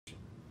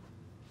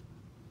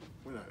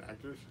We're not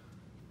actors.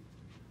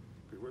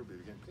 We're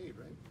getting paid,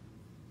 right?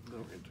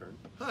 No intern.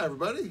 Hi,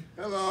 everybody.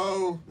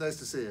 Hello. Nice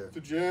to see you. To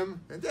Jim.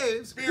 And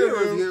Dave's Beer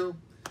Beer Review.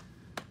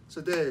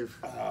 So, Dave.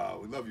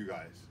 We love you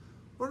guys.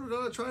 What are we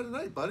going to try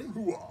tonight, buddy?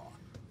 Hoo-ah.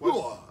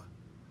 Hoo-ah.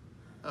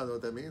 I don't know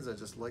what that means. I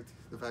just liked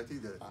the fact he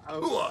did it. I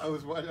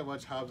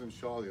watched Hobbs and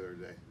Shaw the other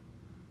day.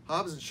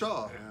 Hobbs and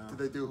Shaw. Yeah. Did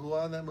they do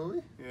hoo-ah in that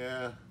movie?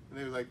 Yeah.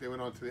 And they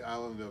went on to the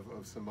island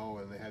of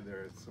Samoa, and they had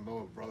their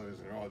Samoa brothers,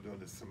 and they're all doing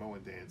this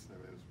Samoan dance,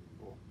 and it was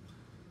cool.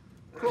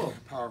 Cool.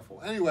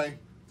 Powerful. Anyway,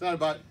 it's not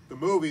about the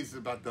movies, it's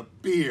about the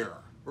beer.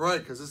 Right,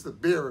 because this is the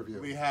beer review.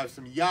 We have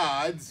some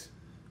Yards.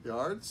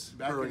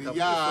 Back Brewing in the Company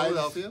Yards.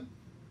 of Philadelphia.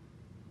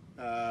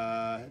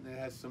 And it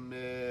has some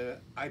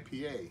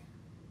IPA.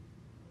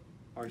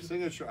 Our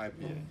Signature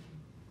IPA.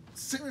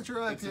 Signature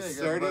IPA. It's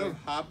assertive,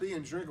 hoppy,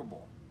 and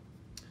drinkable.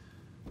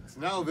 It's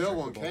now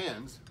available in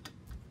cans.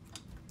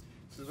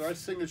 This is our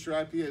Signature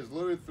IPA is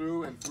loaded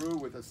through and through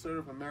with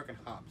assertive American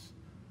hops.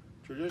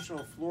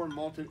 Traditional floor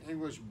malted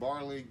English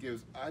barley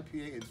gives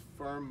IPA its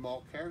firm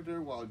malt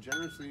character, while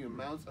generously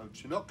amounts of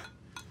Chinook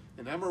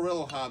and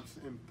Amarillo hops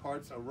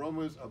imparts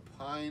aromas of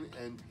pine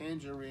and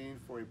tangerine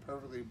for a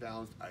perfectly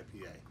balanced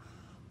IPA.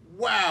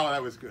 Wow,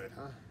 that was good,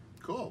 huh?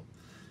 Cool.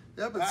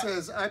 Yep, it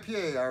says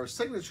IPA, our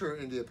signature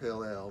India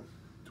Pale Ale.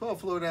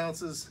 12 fluid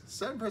ounces,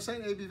 7%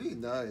 ABV.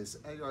 Nice.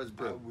 8 yards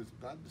brew. I was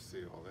about to say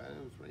all that.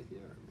 It was right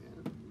here,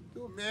 man.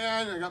 Do it,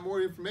 man. I got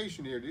more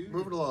information here, dude.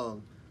 Moving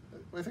along.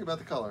 What do you think about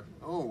the color?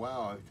 Oh,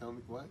 wow. Tell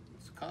me what?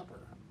 It's copper.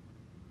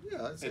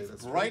 Yeah, I'd say it's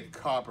that's bright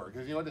copper,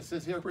 because you know what it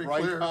says here? Pretty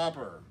Bright clear.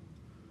 copper.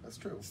 That's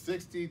true.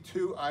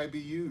 62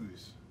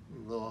 IBUs.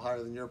 A little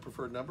higher than your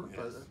preferred number, Yes.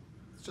 but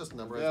it's just a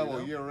number. Yeah, as we well,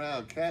 know. year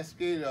round.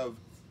 Cascade of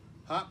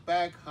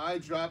hopback, high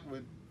hopped,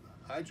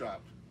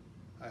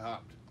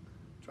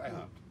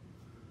 tri-hopped.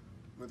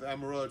 With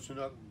Amarillo,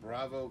 Chinook,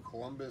 Bravo,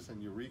 Columbus,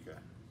 and Eureka.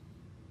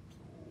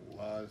 A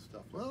lot of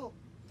stuff. Well,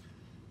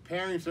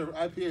 Pairings of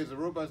IPA is a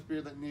robust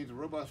beer that needs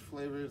robust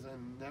flavors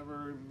and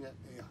never met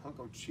a hunk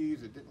of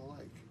cheese it didn't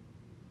like.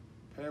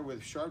 Pair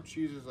with sharp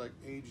cheeses like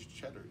aged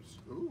cheddars.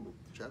 ooh,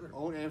 cheddar.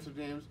 Old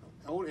Amsterdam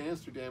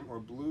or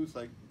blues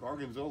like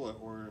Gorgonzola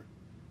or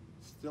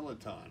Stilton.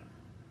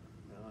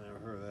 No, I never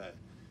heard of that.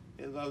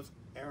 It loves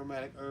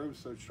aromatic herbs,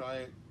 so try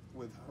it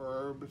with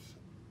herbs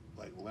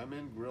like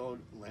lemon, grilled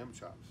lamb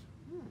chops.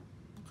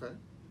 Okay,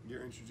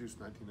 Year introduced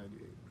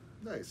 1998.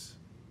 nice.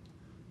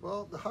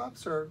 Well, the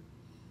hops are,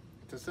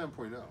 It's a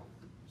 7.0.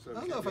 So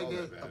I don't know if I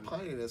get a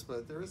pininess,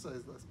 but there is a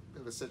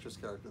bit of a citrus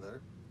character there.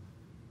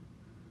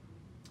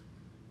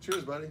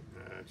 Cheers, buddy.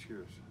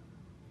 Cheers.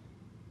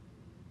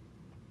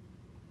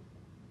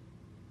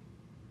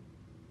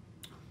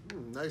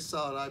 Nice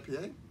solid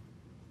IPA.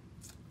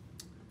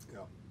 Yeah.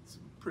 It's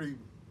pretty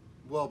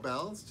well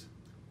balanced.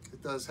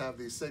 It does have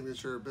the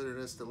signature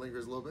bitterness that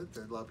lingers a little bit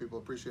that a lot of people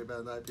appreciate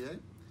about an IPA.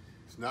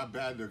 It's not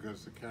bad though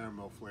because the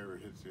caramel flavor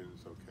hits you and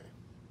it's okay.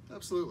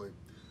 Absolutely.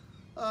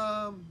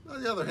 On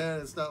the other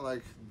hand, it's not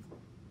like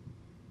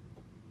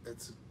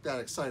it's that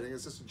exciting.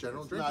 It's just a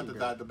general drinking beer.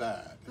 Not the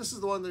bad. This is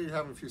the one that you're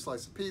having a few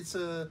slices of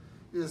pizza.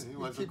 You want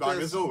some keep this.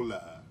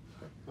 Gorgonzola.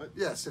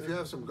 Yes, if you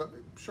have some,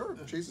 sure,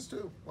 cheeses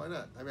too. Why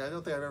not? I mean, I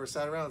don't think I've ever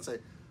sat around and say,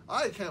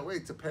 I can't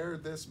wait to pair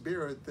this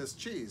beer with this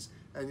cheese.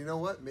 And you know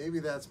what? Maybe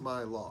that's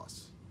my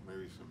loss.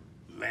 Maybe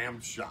some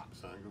lamb chops.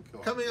 Huh? Go kill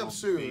Coming a up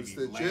soon is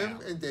the Jim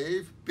and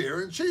Dave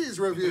Beer and Cheese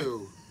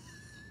Review.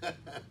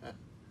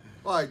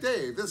 Why,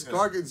 Dave, this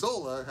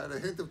Gorgonzola had a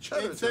hint of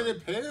cheddar. It said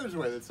it pairs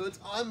with it, so it's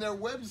on their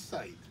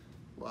website.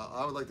 Well,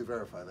 I would like to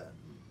verify that.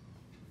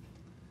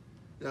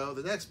 You know,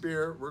 the next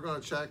beer, we're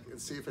going to check and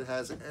see if it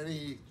has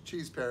any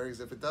cheese pairings.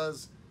 If it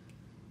does,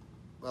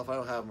 well, if I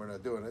don't have them, we're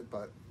not doing it.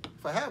 But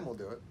if I have them, we'll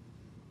do it.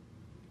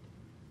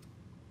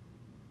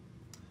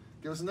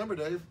 Give us a number,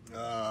 Dave.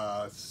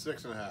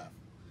 6.5.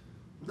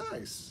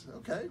 Nice.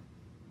 Okay.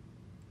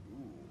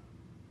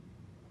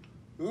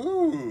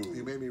 Ooh.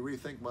 You made me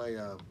rethink my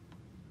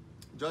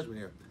judgment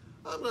here.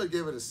 I'm going to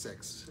give it a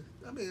 6.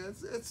 I mean,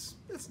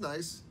 it's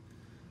nice.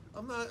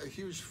 I'm not a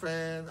huge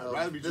fan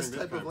of this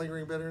type of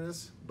lingering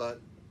bitterness, but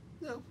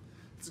you know,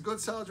 it's a good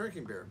solid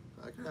drinking beer.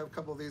 I could have a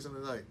couple of these in a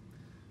night,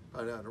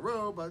 not in a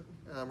row. But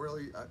I'm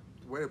really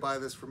the way to buy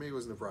this for me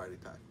was in the variety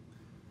pack.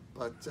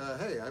 But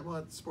hey, I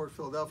want to support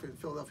Philadelphia and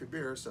Philadelphia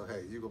beer, so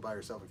hey, you go buy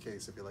yourself a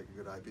case if you like a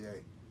good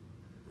IPA.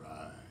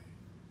 Right.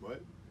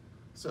 What?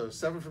 So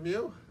 7 from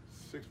you.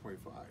 6.5.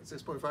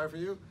 6.5 for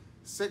you.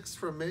 6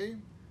 from me.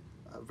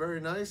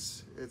 Very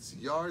nice. It's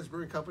Yards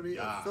Brewing Company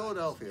of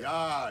Philadelphia.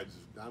 Yards.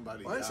 Down by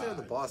the Why yards. do I say it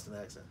with a Boston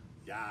accent?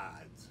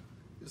 Yards.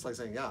 You just like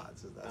saying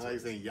yards. I like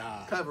saying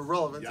yards. Kind of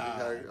irrelevant.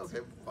 Yards. Okay,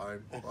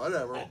 fine.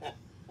 Whatever.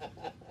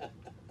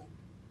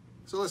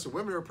 So listen,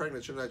 women who are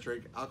pregnant should not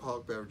drink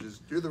alcoholic beverages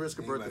due to the risk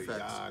of birth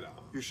defects.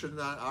 You should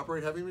not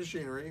operate heavy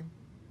machinery.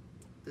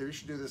 Maybe you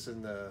should do this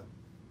in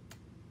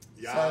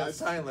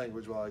sign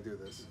language while I do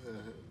this.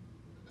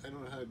 I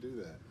don't know how to do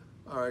that.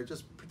 All right,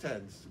 just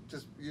pretend.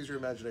 Just use your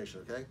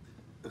imagination, okay?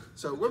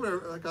 So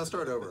women, I'll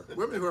start over.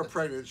 Women who are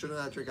pregnant should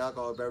not drink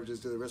alcoholic beverages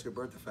due to the risk of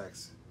birth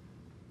defects.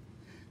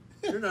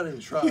 You're not even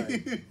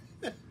trying.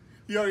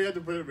 You already had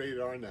to put it rated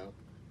R now.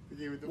 You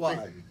gave it the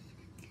Why?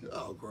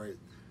 Oh, great.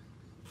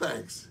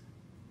 Thanks.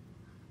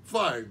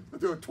 Fine. I'll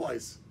do it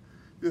twice.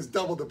 Just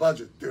double the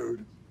budget,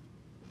 dude.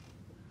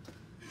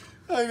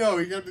 I know.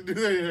 You have to do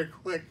that in a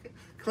click.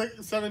 Click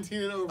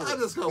 17 and over. I'm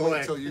just going to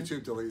wait until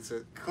YouTube deletes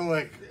it.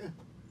 Click.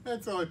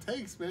 That's all it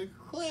takes, man.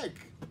 Click.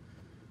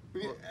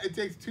 It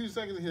takes 2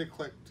 seconds to hit a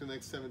click to the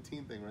next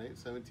 17 thing, right?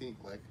 17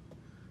 click.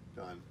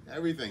 Done.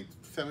 Everything.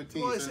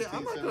 17. Well, I say,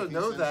 I'm not going to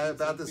know that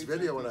about this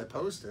video when I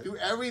post it. Do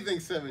everything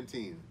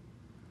 17.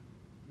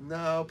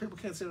 No, people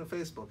can't see it on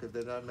Facebook if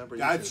they're not a member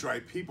of YouTube. That's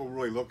right. People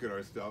really look at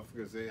our stuff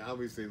because they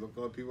obviously look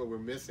at people we're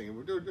missing. And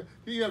we're doing,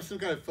 you have some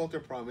kind of filter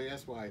problem.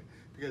 That's why.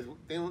 Because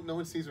no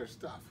one sees our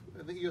stuff.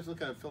 I think you have some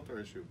kind of filter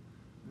issue.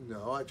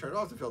 No, I turned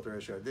off the filter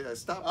issue. I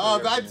stopped. Oh,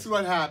 that's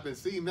what happens.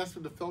 See, you mess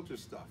with the filter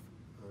stuff.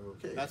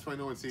 Okay. That's why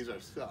no one sees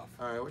our stuff.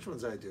 All right, which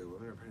ones I do?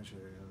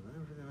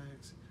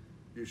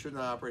 You should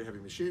not operate heavy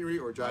machinery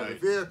or drive a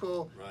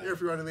vehicle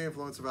if you're under the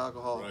influence of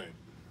alcohol. Right.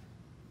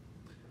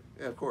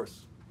 Yeah, of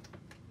course.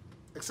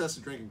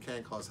 Excessive drinking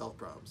can cause health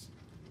problems.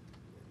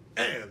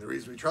 And the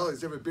reason we try all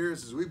these different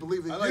beers is we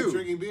believe that I like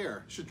drinking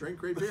beer. Should drink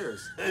great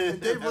beers. And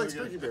Dave likes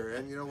drinking beer.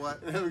 And you know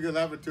what? Have a good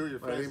laugh with two of your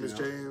friends. My name is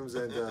James,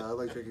 and I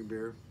like drinking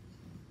beer.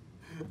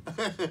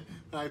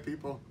 Hi,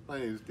 people. My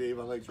name is Dave.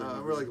 I like drinking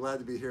beer. I'm really glad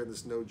to be here in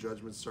this no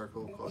judgment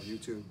circle called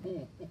YouTube.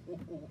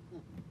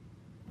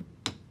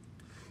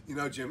 You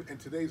know, Jim, in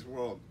today's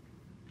world,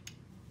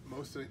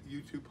 most of the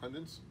YouTube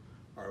pundits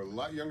are a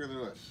lot younger than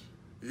us.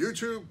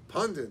 YouTube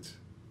pundit.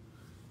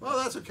 Well,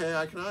 that's okay.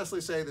 I can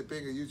honestly say that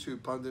being a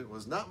YouTube pundit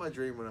was not my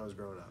dream when I was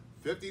growing up.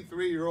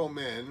 53-year-old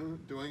men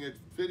doing a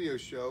video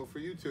show for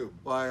YouTube.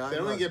 Why? They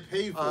don't even get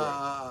paid for it.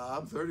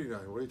 I'm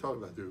 39. What are you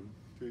talking about, dude?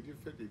 Dude, you're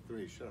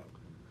 53. Shut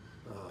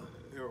up.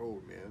 You're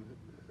old, man.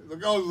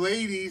 Look, oh,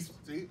 ladies.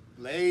 See?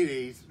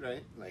 Ladies,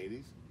 right?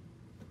 Ladies.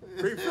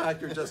 Creep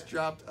factor just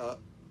dropped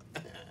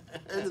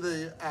into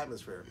the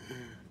atmosphere.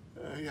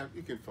 Yeah,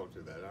 you can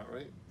filter that out,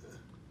 right?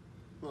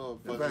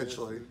 Well,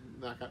 eventually.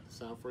 Knock out the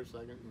sound for a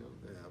second, you know.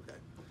 Yeah, okay.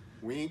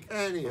 Wink,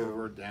 Anywho.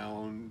 over,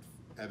 down,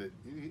 edit.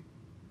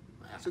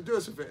 So do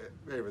us a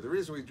favor. The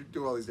reason we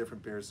do all these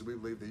different beers is we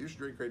believe that you should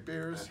drink great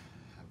beers.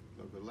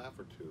 Have a good laugh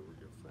or two with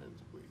your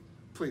friends, please.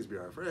 Please be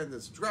our friend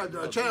and subscribe to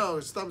our channel.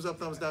 Just thumbs up,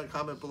 thumbs down,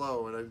 comment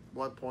below. And I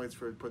want points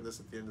for putting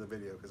this at the end of the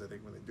video because I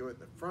think when they do it in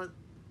the front,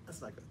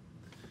 that's not good.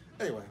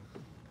 Anyway.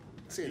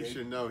 See you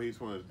should know he's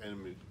one of his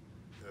enemies.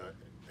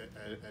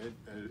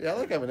 Yeah, I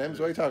like M&M's.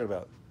 What are you talking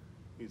about?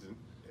 He's an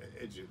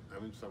idiot. I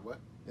mean, so what?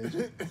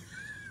 Idiot?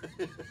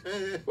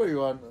 What are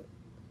you on?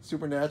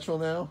 Supernatural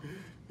now?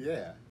 Yeah.